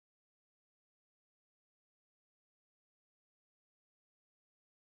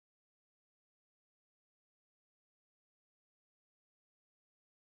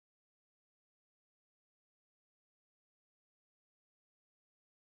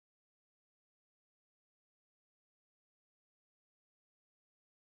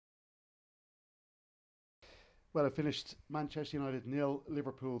Well, it finished Manchester United nil,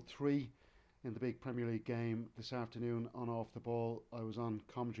 Liverpool 3 in the big Premier League game this afternoon on Off the Ball. I was on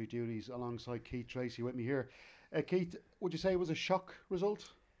commentary duties alongside Keith Treacy with me here. Keith, would you say it was a shock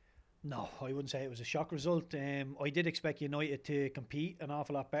result? No, I wouldn't say it was a shock result. I did expect United to compete an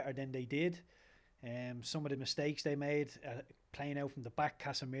awful lot better than they did. Some of the mistakes they made, playing out from the back,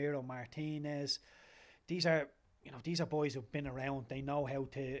 Casemiro, Martinez, these are these are boys who've been around. They know how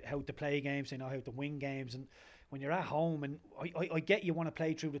to play games. They know how to win games. And when you're at home, and I get you want to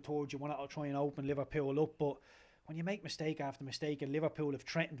play through the tours, you want to try and open Liverpool up, but when you make mistake after mistake, and Liverpool have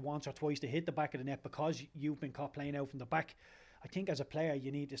threatened once or twice to hit the back of the net because you've been caught playing out from the back, I think as a player you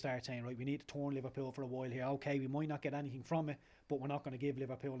need to start saying, right, we need to turn Liverpool for a while here. Okay, we might not get anything from it, but we're not going to give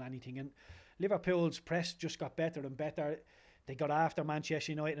Liverpool anything. And Liverpool's press just got better and better. They got after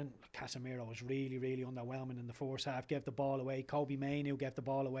Manchester United, and Casemiro was really, really underwhelming in the first half. Gave the ball away. Kobe Mainoo gave the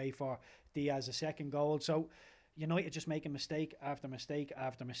ball away for Diaz's second goal. So United just making mistake after mistake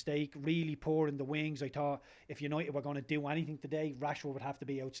after mistake, really poor in the wings. I thought if United were going to do anything today, Rashford would have to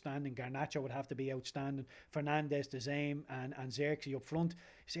be outstanding, Garnacho would have to be outstanding, Fernandes the same, and Xerxes up front.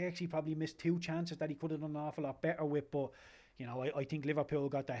 Xerxes probably missed two chances that he could have done an awful lot better with, but I think Liverpool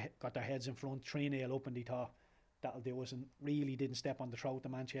got their heads in front, 3-0 up, and they thought that'll do us, and really didn't step on the throat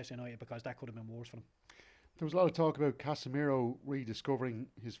of Manchester United, because that could have been worse for them. There was a lot of talk about Casemiro rediscovering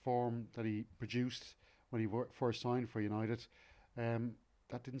his form that he produced when he first signed for United.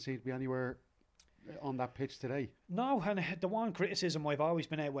 That didn't seem to be anywhere on that pitch today. No, and the one criticism I've always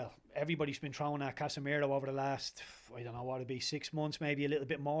been at, well, everybody's been throwing at Casemiro over the last, I don't know what it'd be, 6 months, maybe a little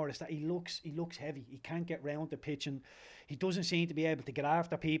bit more, is that he looks heavy. He can't get round the pitch, and he doesn't seem to be able to get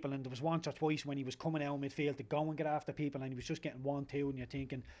after people. And there was once or twice when he was coming out midfield to go and get after people, and he was just getting 1-2, and you're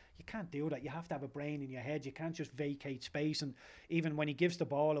thinking, you can't do that. You have to have a brain in your head. You can't just vacate space. And even when he gives the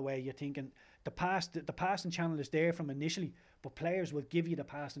ball away, you're thinking the passing channel is there from initially, but players will give you the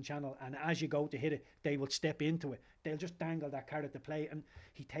passing channel, and as you go to hit it, they will step into it. They'll just dangle that carrot to play, and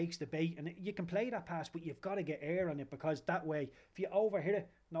he takes the bait. And you can play that pass, but you've got to get air on it, because that way, if you overhit it,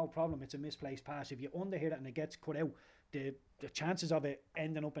 no problem, it's a misplaced pass. If you underhit it and it gets cut out, the chances of it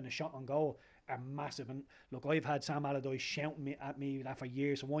ending up in a shot on goal are massive. And look, I've had Sam Allardyce shouting at me that for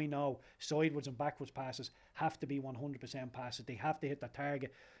years, so I know sideways and backwards passes have to be 100% passes. They have to hit the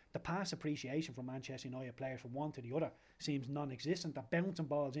target. The pass appreciation from Manchester United players from one to the other seems non-existent. They're bouncing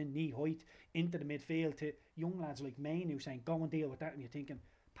balls in knee height into the midfield to young lads like Mainoo saying, go and deal with that, and you're thinking,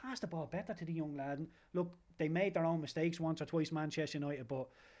 pass the ball better to the young lad. And look, they made their own mistakes once or twice, Manchester United, but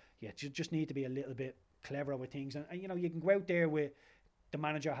yeah, you just need to be a little bit cleverer with things. And you can go out there with the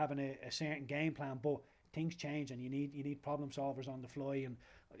manager having a certain game plan, but things change, and you need problem solvers on the fly. And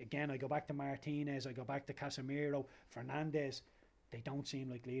again, I go back to Martinez, I go back to Casemiro, Fernandes. They don't seem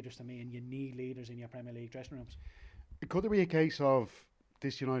like leaders to me, and you need leaders in your Premier League dressing rooms. Could there be a case of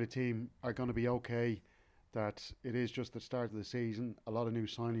this United team are going to be okay, that it is just the start of the season, a lot of new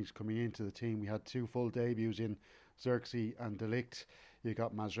signings coming into the team? We had two full debuts in Xerxes and De Ligt. You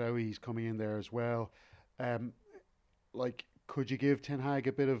got Mazraoui's coming in there as well. Could you give Ten Hag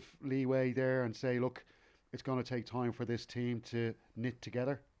a bit of leeway there and say, look, it's going to take time for this team to knit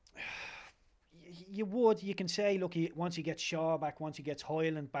together? You would. You can say, look, once he gets Shaw back, once he gets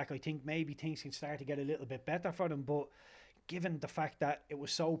Hoyland back, I think maybe things can start to get a little bit better for them. But given the fact that it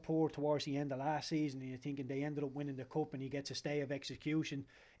was so poor towards the end of last season, and you're thinking they ended up winning the cup and he gets a stay of execution,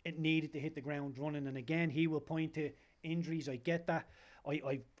 it needed to hit the ground running. And again, he will point to injuries. I get that.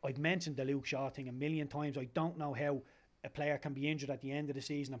 I've mentioned the Luke Shaw thing a million times. I don't know how a player can be injured at the end of the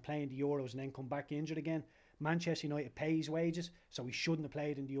season and play in the Euros and then come back injured again. Manchester United pays wages, so he shouldn't have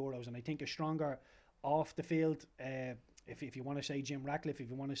played in the Euros. And I think a stronger off the field, if you want to say Jim Ratcliffe,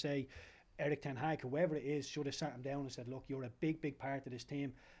 if you want to say Erik Ten Haag, whoever it is, should have sat him down and said, look, you're a big part of this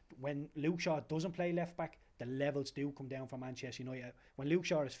team. When Luke Shaw doesn't play left back, the levels do come down for Manchester United. When Luke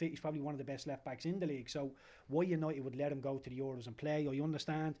Shaw is fit, he's probably one of the best left backs in the league. So why United would let him go to the Euros and play, I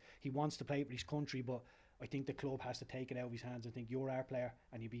understand he wants to play for his country, but I think the club has to take it out of his hands and think, you're our player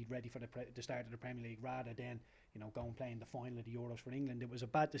and you be ready for the start of the Premier League, rather than go and play in the final of the Euros for England. It was a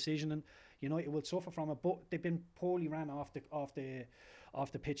bad decision, and United will suffer from it. But they've been poorly ran off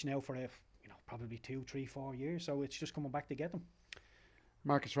the pitch now for probably 2, 3, 4 years. So it's just coming back to get them.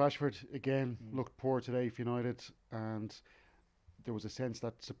 Marcus Rashford again looked poor today for United, and there was a sense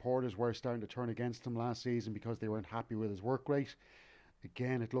that supporters were starting to turn against him last season because they weren't happy with his work rate.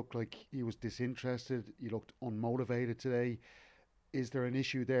 Again, it looked like he was disinterested. He looked unmotivated today. Is there an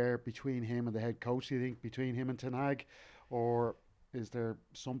issue there between him and the head coach, do you think, between him and Ten Hag? Or Is there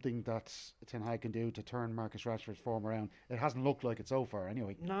something that Ten Hag can do to turn Marcus Rashford's form around? It hasn't looked like it so far,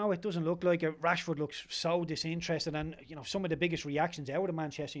 anyway. No, it doesn't look like it. Rashford looks so disinterested, and some of the biggest reactions out of the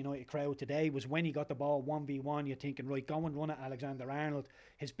Manchester United crowd today was when he got the ball 1v1. You're thinking, right, go and run at Alexander-Arnold.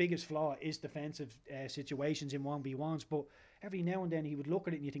 His biggest flaw is defensive situations in 1v1s, but every now and then he would look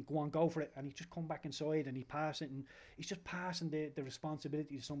at it and you think, go on, go for it, and he'd just come back inside and he'd pass it, and he's just passing the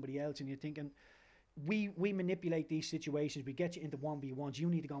responsibility to somebody else, and you're thinking, we manipulate these situations. We get you into 1v1s. You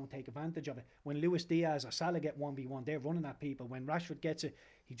need to go and take advantage of it. When Luis Diaz or Salah get 1v1, they're running at people. When Rashford gets it,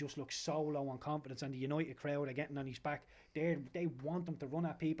 he just looks so low on confidence, and the United crowd are getting on his back. They want him to run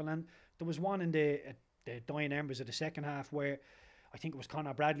at people. And there was one in the dying embers of the second half where I think it was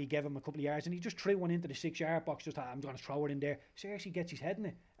Conor Bradley gave him a couple of yards, and he just threw one into the 6-yard box. Just thought, I'm going to throw it in there. Seriously gets his head in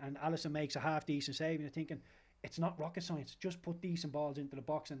it, and Alisson makes a half decent save. And you're thinking, it's not rocket science. Just put decent balls into the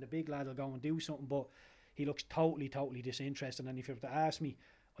box and the big lad will go and do something. But he looks totally disinterested. And if you were to ask me,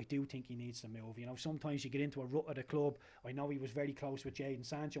 I do think he needs to move. Sometimes you get into a rut at a club. I know he was very close with Jadon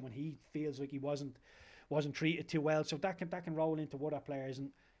Sancho when he feels like he wasn't treated too well. So that can roll into other players. And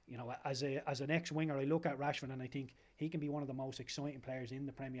as an ex-winger, I look at Rashford and I think he can be one of the most exciting players in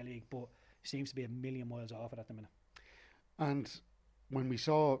the Premier League, but seems to be a million miles off it at the minute. And when we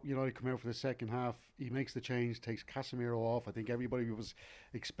saw United come out for the second half, he makes the change, takes Casemiro off. I think everybody was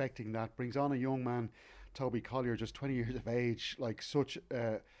expecting that. Brings on a young man, Toby Collier, just 20 years of age, like such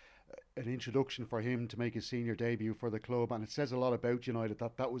an introduction for him to make his senior debut for the club. And it says a lot about United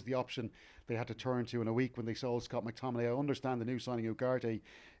that was the option they had to turn to in a week when they sold Scott McTominay. I understand the new signing Ugarte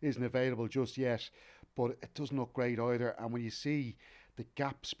isn't available just yet, but it doesn't look great either. And when you see the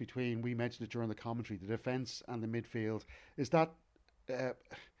gaps between, we mentioned it during the commentary, the defence and the midfield, is that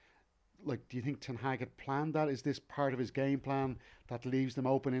do you think Ten Hag had planned that? Is this part of his game plan that leaves them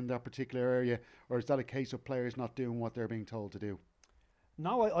open in that particular area, or is that a case of players not doing what they're being told to do?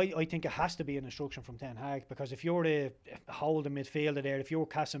 No, I think it has to be an instruction from Ten Hag, because if you're a holding midfielder there, if you're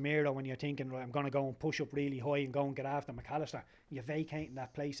Casemiro and you're thinking, right, I'm going to go and push up really high and go and get after McAllister, you're vacating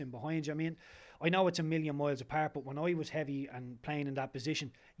that place in behind you. I mean, I know it's a million miles apart, but when I was heavy and playing in that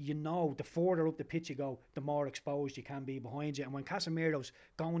position, the further up the pitch you go, the more exposed you can be behind you. And when Casemiro's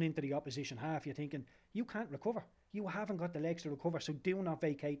going into the opposition half, you're thinking, you can't recover. You haven't got the legs to recover, so do not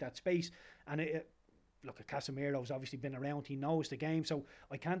vacate that space. And look, Casemiro's obviously been around, he knows the game, so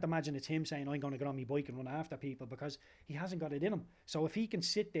I can't imagine it's him saying, I'm going to get on my bike and run after people, because he hasn't got it in him. So if he can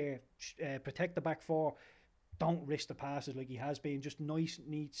sit there, protect the back four, don't risk the passes like he has been, just nice,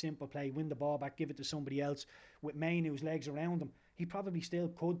 neat, simple play, win the ball back, give it to somebody else, with Mainoo's legs around him, he probably still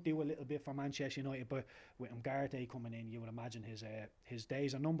could do a little bit for Manchester United. But with Ugarte coming in, you would imagine his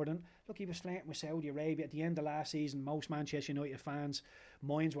days are numbered. And look, he was flirting with Saudi Arabia at the end of last season. Most Manchester United fans'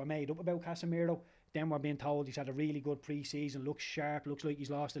 minds were made up about Casemiro. Then we're being told he's had a really good pre-season, looks sharp, looks like he's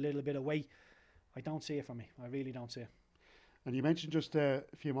lost a little bit of weight. I don't see it for me. I really don't see it. And you mentioned just a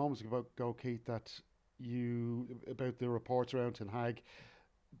few moments ago, Keith, that about the reports around Ten Hag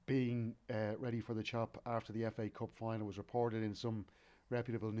being ready for the chop after the FA Cup final was reported in some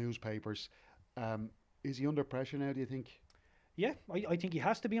reputable newspapers. Is he under pressure now, do you think? Yeah, I think he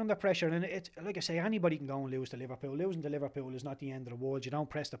has to be under pressure, and it's like I say, anybody can go and lose to Liverpool. Losing to Liverpool is not the end of the world. You don't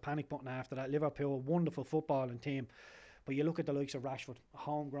press the panic button after that. Liverpool, a wonderful footballing team, but you look at the likes of Rashford, a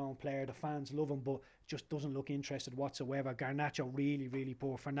homegrown player, the fans love him, but just doesn't look interested whatsoever. Garnacho really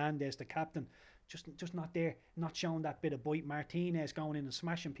poor. Fernandes, the captain, just not there, not showing that bit of bite. Martinez going in and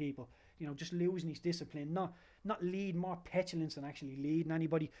smashing people, just losing his discipline, not lead, more petulance than actually leading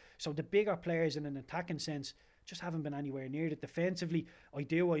anybody. So the bigger players in an attacking sense just haven't been anywhere near it. Defensively, I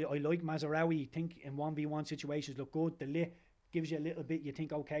like Mazraoui. I think in 1v1 situations look good. The lit gives you a little bit, you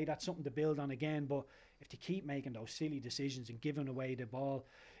think, okay, that's something to build on again. But if they keep making those silly decisions and giving away the ball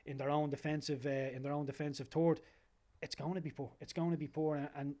in their own defensive third, it's going to be poor. It's going to be poor.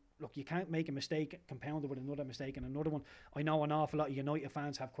 And look, you can't make a mistake compounded with another mistake and another one. I know an awful lot of United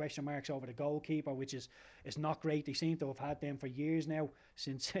fans have question marks over the goalkeeper, which is not great. They seem to have had them for years now,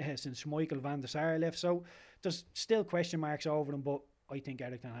 since Michael van der Sar left. So there's still question marks over them, but I think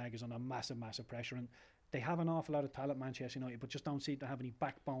Erik Ten Haag is under massive pressure, and they have an awful lot of talent, Manchester United, but just don't seem to have any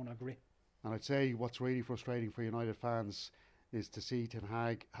backbone or grit. And I'd say what's really frustrating for United fans is to see Ten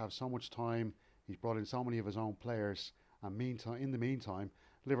Hag have so much time. He's brought in so many of his own players, and in the meantime,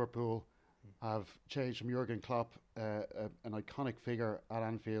 Liverpool have changed from Jurgen Klopp, an iconic figure at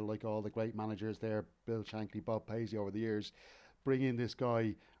Anfield, like all the great managers there, Bill Shankly, Bob Paisley over the years, bring in this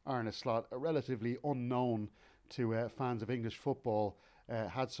guy, Arne Slot, a relatively unknown to fans of English football,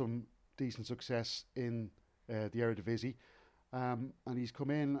 had some decent success in the Eredivisie, And he's come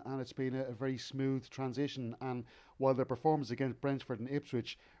in, and it's been a very smooth transition. And while their performances against Brentford and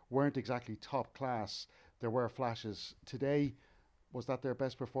Ipswich weren't exactly top class, there were flashes. Today, was that their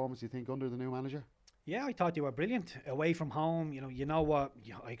best performance, you think, under the new manager? Yeah, I thought they were brilliant away from home. You know what?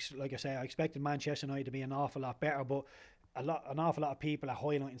 Like I say, I expected Manchester United to be an awful lot better, but an awful lot of people are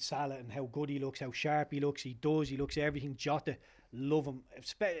highlighting Salah and how good he looks, how sharp he looks. He looks everything. Jota, love him.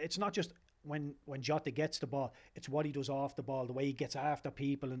 It's not just when Jota gets the ball, it's what he does off the ball, the way he gets after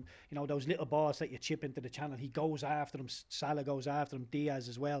people, and those little balls that you chip into the channel, he goes after them. Salah goes after them, Diaz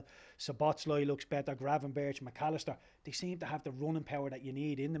as well. Szoboszlai looks better, Gravenberch, McAllister, they seem to have the running power that you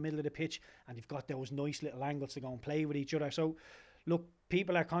need in the middle of the pitch, and you've got those nice little angles to go and play with each other. So look,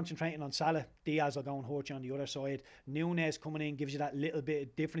 people are concentrating on Salah. Diaz will go and hurt you on the other side. Nunes coming in gives you that little bit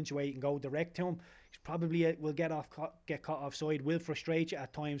of difference where you can go direct to him. He's probably will get caught offside, will frustrate you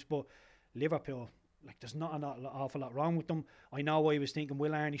at times, but Liverpool, like, there's not an awful lot wrong with them. I know I was thinking,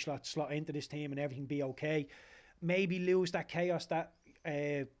 will Arne slot into this team and everything be okay? Maybe lose that chaos that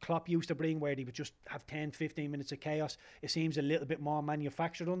Klopp used to bring, where they would just have 10-15 minutes of chaos. It seems a little bit more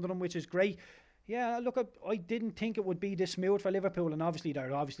manufactured under them, which is great. Yeah, look, I didn't think it would be this smooth for Liverpool, and obviously there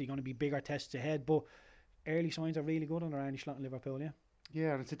are obviously going to be bigger tests ahead, but early signs are really good under Arne Slot in Liverpool, yeah.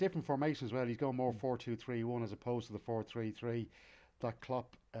 Yeah, and it's a different formation as well. He's going more 4-2-3-1 as opposed to the 4-3-3 that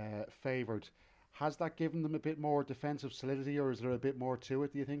Klopp favoured. Has that given them a bit more defensive solidity, or is there a bit more to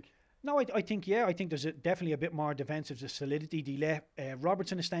it, do you think? No, I think there's definitely a bit more defensive solidity. They let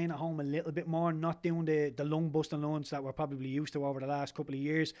Robertson is staying at home a little bit more, not doing the lung busting loans that we're probably used to over the last couple of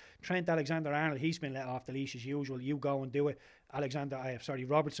years. Trent Alexander-Arnold, he's been let off the leash as usual. You go and do it.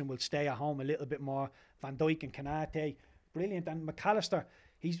 Robertson will stay at home a little bit more. Van Dijk and Kanate, brilliant. And McAllister,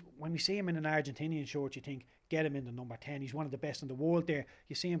 when we see him in an Argentinian shirt, you think, get him in the number 10. He's one of the best in the world there.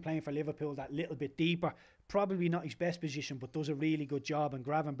 You see him playing for Liverpool that little bit deeper. Probably not his best position, but does a really good job. And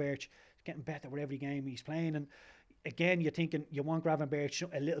Gravenberch is getting better with every game he's playing. And again, you're thinking you want Gravenberch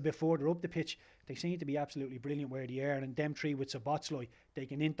a little bit further up the pitch. They seem to be absolutely brilliant where they are. And them three with Szoboszlai, they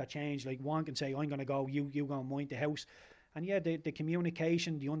can interchange. Like, one can say, I'm going to go, you go and mind the house. And yeah, the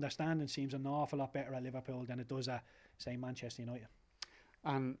communication, the understanding seems an awful lot better at Liverpool than it does at, say, Manchester United.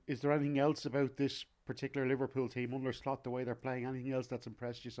 And is there anything else about this particular Liverpool team under Slot, the way they're playing? Anything else that's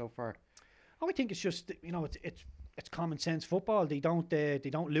impressed you so far? Oh, I think it's just, it's common sense football. They don't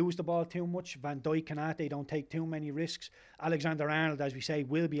lose the ball too much. Van Dijk, Kanate don't take too many risks. Alexander-Arnold, as we say,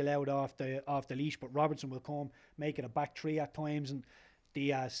 will be allowed off the leash, but Robertson will come, make it a back three at times, and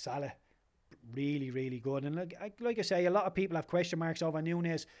Diaz, Salah, really, really good. And like I say, a lot of people have question marks over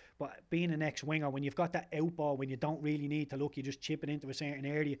Nunes, but being an ex-winger, when you've got that out ball, when you don't really need to look, you just chip it into a certain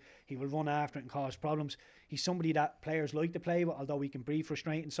area, he will run after it and cause problems. He's somebody that players like to play with, although he can be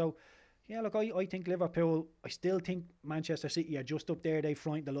frustrating. So yeah, look, I think Liverpool, I still think Manchester City are just up there. They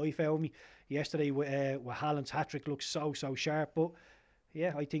frightened the life out of me yesterday with Haaland's hat-trick. Looks so sharp. But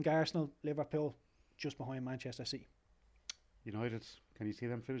yeah, I think Arsenal, Liverpool, just behind Manchester City. United, can you see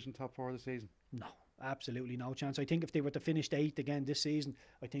them finishing top four this season? No, absolutely no chance. I think if they were to finish 8th again this season,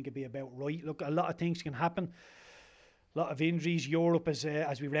 I think it'd be about right. Look, a lot of things can happen. A lot of injuries. Europe, as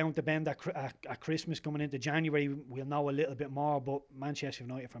we round the bend at Christmas coming into January, we'll know a little bit more. But Manchester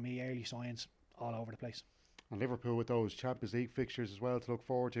United, for me, early signs all over the place. And Liverpool with those Champions League fixtures as well to look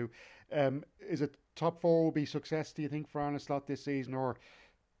forward to. Is it top four will be success, do you think, for Arne Slot this season, or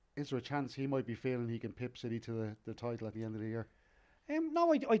is there a chance he might be feeling he can pip City to the title at the end of the year?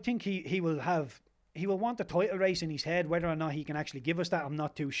 No, I think he will want the title race in his head. Whether or not he can actually give us that, I'm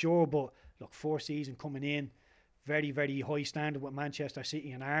not too sure. But look, 4th season coming in, very, very high standard with Manchester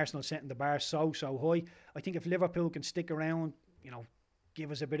City and Arsenal setting the bar so high. I think if Liverpool can stick around,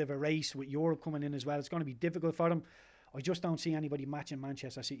 give us a bit of a race with Europe coming in as well, it's going to be difficult for them. I just don't see anybody matching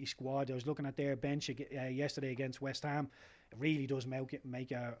Manchester City squad. I was looking at their bench yesterday against West Ham. It really does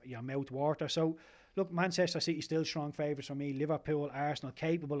make your mouth water. So look, Manchester City still strong favourites for me. Liverpool, Arsenal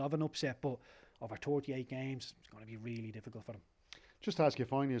capable of an upset, but over 38 games, it's going to be really difficult for them. Just to ask you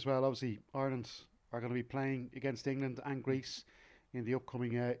finally as well, obviously Ireland are going to be playing against England and Greece in the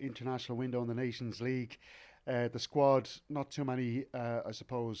upcoming international window in the Nations League. The squad, not too many, I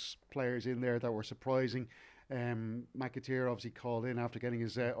suppose, players in there that were surprising. McAteer obviously called in after getting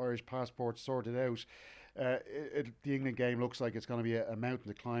his Irish passport sorted out. The England game looks like it's going to be a mountain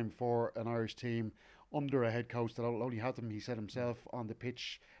to climb for an Irish team under a head coach that will only have them, he said himself, on the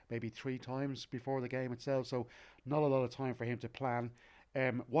pitch maybe 3 times before the game itself. So not a lot of time for him to plan.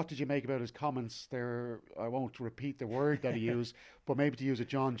 What did you make about his comments there? I won't repeat the word that he used, but maybe to use a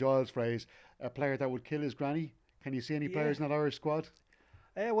John Giles phrase, a player that would kill his granny. Can you see any players in that Irish squad?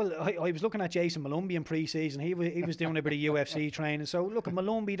 Well, I was looking at Jason Malumbi in pre-season. He was doing a bit of UFC training. So look at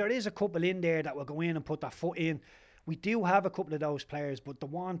Malumbi. There is a couple in there that will go in and put their foot in. We do have a couple of those players, but the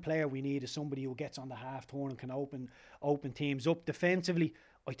one player we need is somebody who gets on the half turn and can open teams up. Defensively,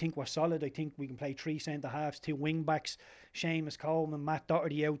 I think we're solid. I think we can play 3 centre halves, 2 wing backs, Seamus Coleman, Matt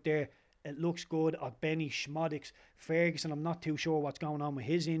Doherty out there. It looks good. Benny, Schmodix, Ferguson. I'm not too sure what's going on with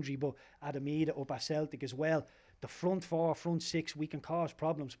his injury, but Adamida up at Celtic as well. The front 4, front 6, we can cause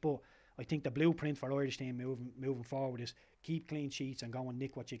problems, but I think the blueprint for Irish team moving forward is keep clean sheets and go and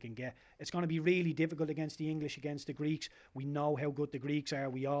nick what you can get. It's going to be really difficult against the English, against the Greeks. We know how good the Greeks are.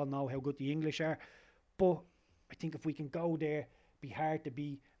 We all know how good the English are. But I think if we can go there, be hard to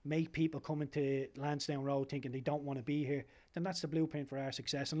beat, make people come into Lansdowne Road thinking they don't want to be here, then that's the blueprint for our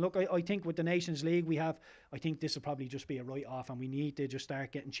success. And look, I think with the Nations League we have, I think this will probably just be a write-off, and we need to just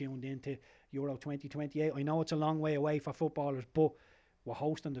start getting tuned into Euro 2028. I know it's a long way away for footballers, but we're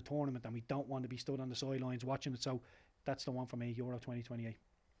hosting the tournament and we don't want to be stood on the sidelines watching it. So that's the one for me, Euro 2028.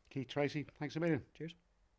 Keith, Treacy, thanks a million. Cheers.